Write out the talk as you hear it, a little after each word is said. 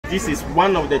this is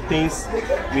one of the things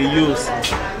we use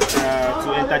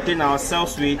to entertain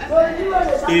ourselves with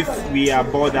if we are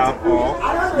bored out or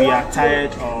we are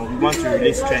tired or we want to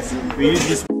release stress. We use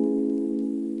this.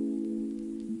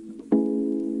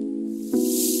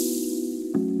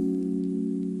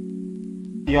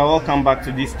 You're welcome back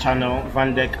to this channel,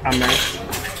 Oware.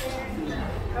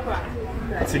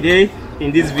 Today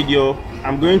in this video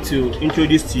I'm going to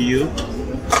introduce to you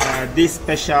this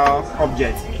special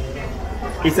object.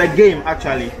 It's a game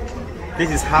actually.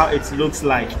 This is how it looks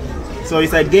like. So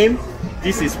it's a game.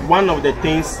 This is one of the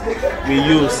things we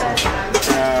use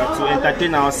to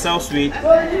entertain ourselves with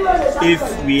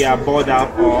if we are bored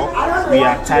out or we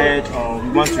are tired or we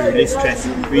want to release stress.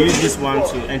 We use this one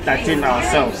to entertain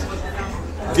ourselves.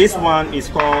 This one is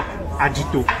called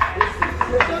Adito.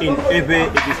 In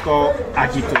Oware it is called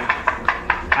Adito.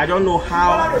 I don't know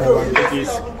how it is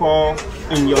called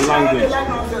in your language.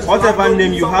 Whatever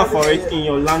name you have for it in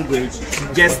your language,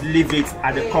 just leave it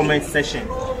at the comment section.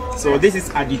 So this is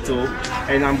Adito,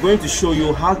 and I'm going to show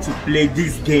you how to play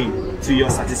this game to your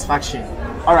satisfaction.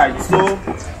 Alright, so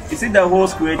you see the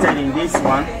holes created in this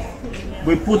one.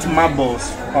 We put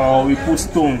marbles or we put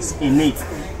stones in it.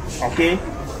 Okay,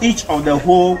 each of the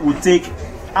hole will take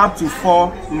up to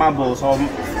 4 marbles or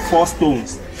 4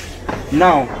 stones.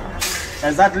 Now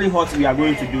exactly what we are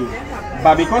going to do,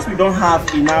 but because we don't have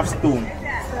enough stone,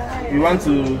 we want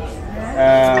to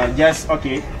just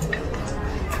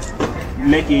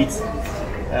make it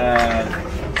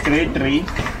 3 3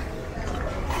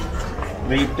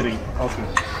 3 3. Okay,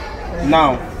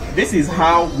 now this is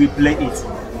how we play it.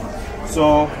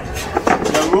 So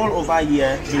the roll over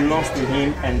here belongs to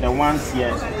him and the ones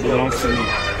here belongs to me.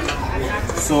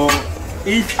 So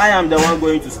if I am the one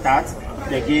going to start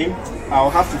the game, I'll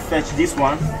have to fetch this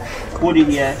one, put it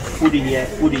here, put it here,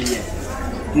 put it here.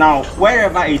 Now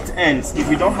wherever it ends, if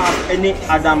you don't have any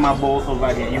other marbles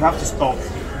over there, you have to stop,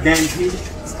 then hit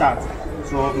start.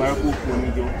 So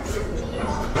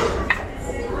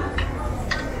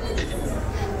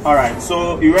alright,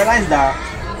 so you realize that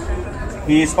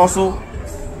he is also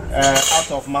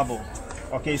out of marble.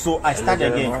 Okay, so I start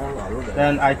again,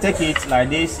 then I take it like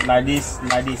this, like this,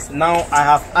 like this. Now I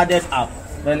have added up,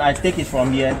 then I take it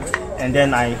from here and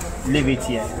then I leave it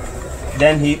here.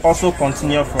 Then he also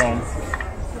continue from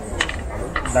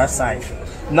that side.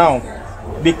 Now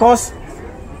because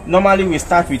normally we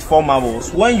start with 4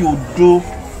 marbles, when you do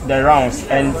the rounds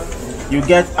and you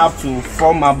get up to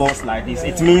 4 marbles like this,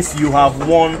 it means you have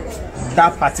won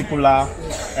that particular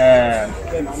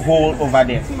hole over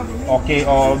there, okay,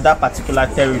 or that particular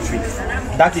territory.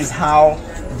 That is how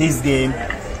this game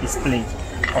is played.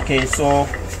 Okay, so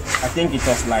I think it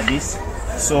was like this.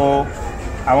 So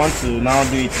I want to now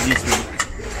do it this way,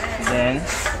 then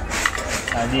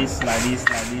like this, like this,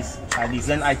 like this, like this.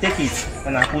 Then I take it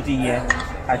and I put it here.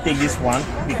 I take this one,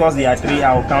 because there are 3,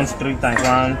 I will count 3 times.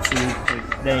 1 2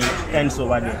 3, then it ends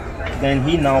over there. Then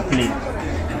he now play.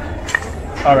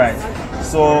 Alright,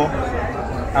 so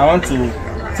I want to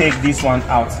take this one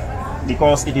out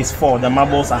because it is 4, the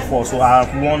marbles are 4, so I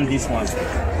have won this one.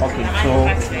 Okay, so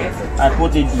I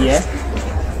put it here.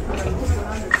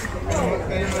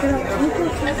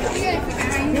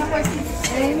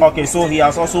 Okay, so he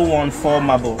has also won 4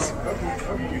 marbles.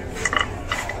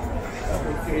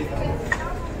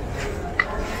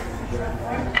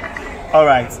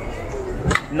 Alright,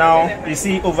 now you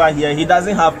see over here he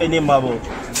doesn't have any marble.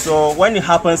 So when it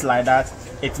happens like that,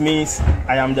 it means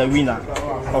I am the winner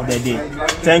of the day.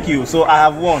 Thank you. So I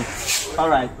have won.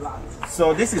 Alright,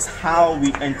 so this is how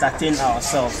we entertain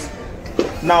ourselves.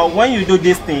 Now when you do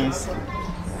these things,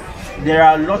 there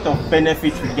are a lot of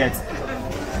benefits we get.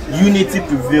 Unity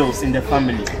prevails in the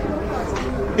family.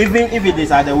 Even if it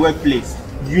is at the workplace,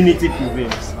 unity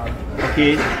prevails.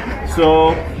 Okay,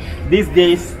 so these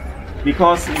days,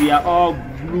 because we are all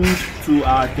glued to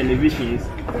our televisions,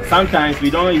 sometimes we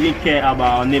don't even care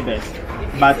about our neighbors.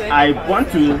 But I want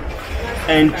to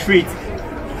entreat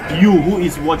you who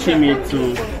is watching me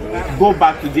to go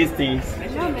back to these things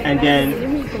and then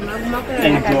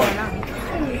enjoy.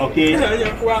 Okay,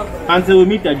 until we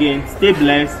meet again, stay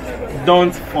blessed.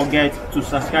 Don't forget to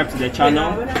subscribe to the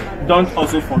channel. Don't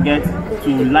also forget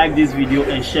to like this video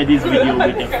and share this video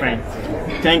with a friend.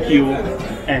 Thank you,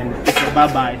 and it's a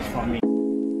bye-bye from me.